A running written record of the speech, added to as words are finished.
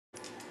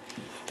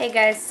Hey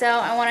guys, so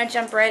I want to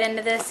jump right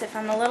into this. If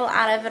I'm a little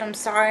out of it, I'm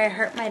sorry. I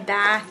hurt my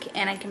back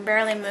and I can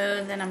barely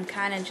move, and I'm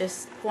kind of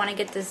just want to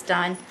get this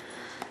done.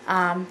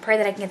 Pray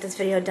that I can get this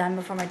video done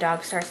before my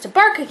dog starts to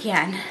bark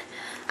again.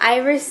 I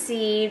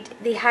received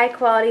the high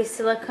quality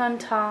silicone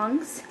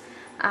tongs.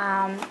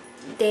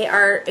 They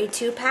are a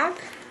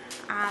 2-pack.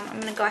 I'm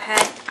going to go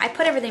ahead. I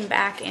put everything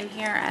back in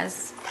here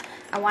as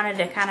I wanted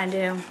to kind of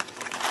do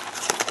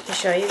to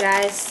show you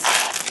guys.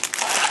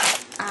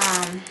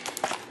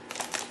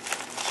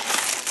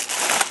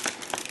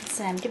 It's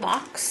an empty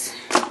box.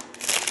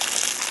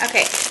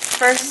 Okay,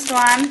 first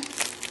one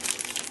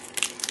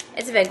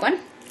is a big one.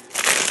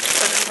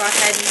 So I'm going to go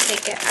ahead and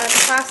take it out of the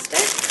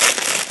plastic.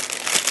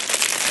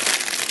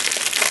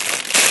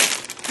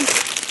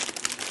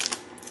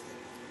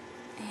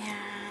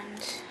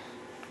 And,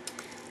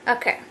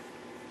 okay,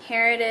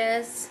 here it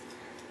is.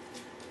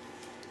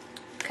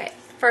 Okay,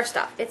 first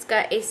off, it's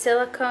got a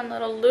silicone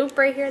little loop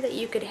right here that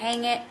you could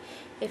hang it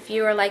if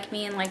you are like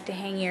me and like to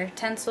hang your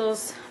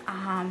utensils.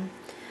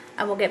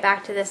 I will get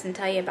back to this and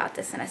tell you about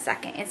this in a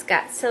second. It's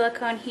got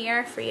silicone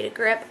here for you to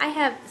grip. I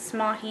have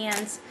small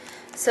hands,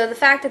 so the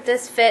fact that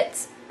this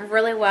fits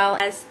really well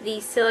as the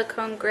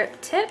silicone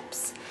grip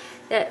tips,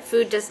 that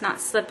food does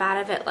not slip out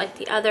of it like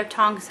the other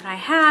tongs that I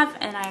have,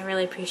 and I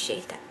really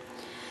appreciate that.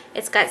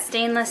 It's got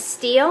stainless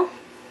steel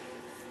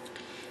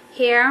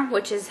here,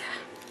 which is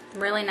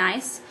really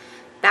nice.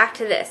 Back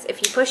to this.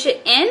 If you push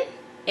it in,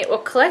 it will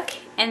click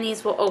and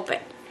these will open.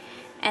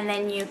 And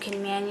then you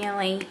can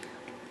manually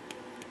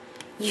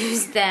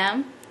use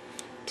them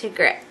to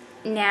grip.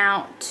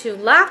 Now, to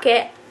lock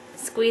it,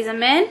 squeeze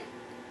them in,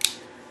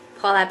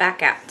 pull that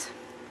back out.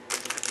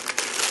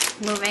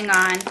 Moving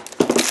on to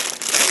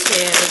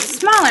the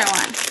smaller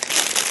one.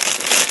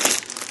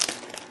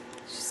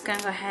 Just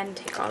gonna go ahead and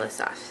take all this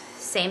off.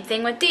 Same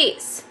thing with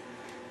these.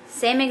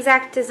 Same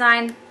exact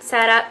design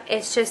setup,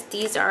 it's just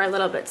these are a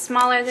little bit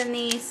smaller than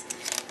these.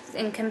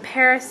 In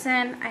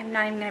comparison, I'm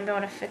not even gonna be able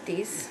to fit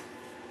these.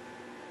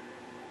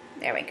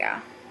 There we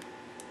go.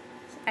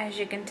 As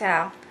you can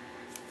tell,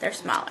 they're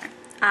smaller.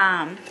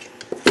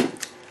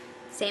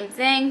 Same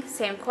thing,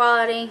 same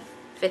quality,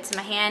 fits in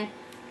my hand,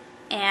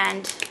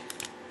 and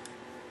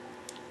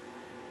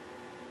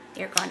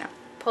you're going to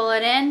pull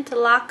it in to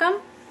lock them,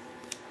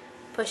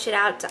 push it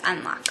out to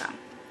unlock them.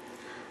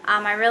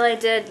 I really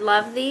did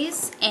love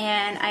these,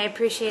 and I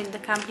appreciated the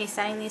company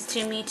sending these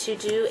to me to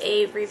do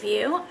a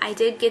review. I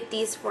did get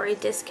these for a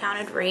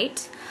discounted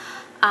rate.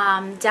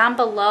 Down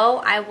below,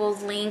 I will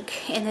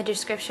link in the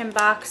description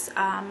box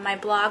my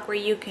blog where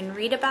you can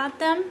read about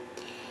them,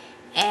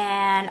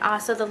 and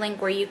also the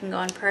link where you can go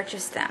and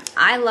purchase them.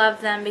 I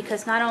love them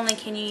because not only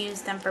can you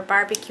use them for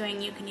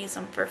barbecuing, you can use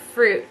them for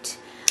fruit,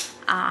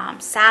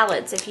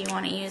 salads if you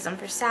want to use them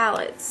for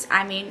salads.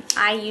 I mean,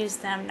 I use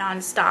them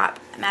non-stop.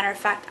 Matter of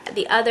fact,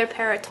 the other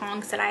pair of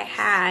tongs that I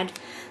had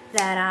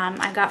that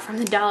I got from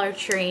the Dollar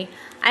Tree,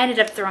 I ended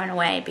up throwing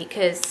away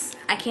because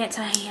I can't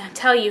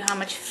tell you how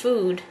much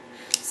food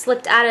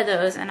slipped out of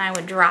those, and I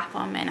would drop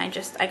them, and I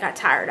got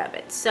tired of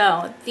it.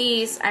 So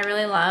these I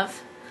really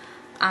love.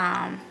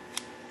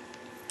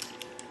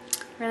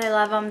 Really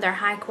love them. They're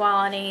high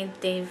quality.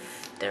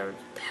 They're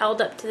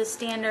held up to the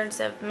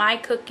standards of my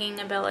cooking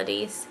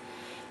abilities,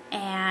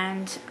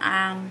 and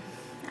I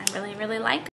really like them.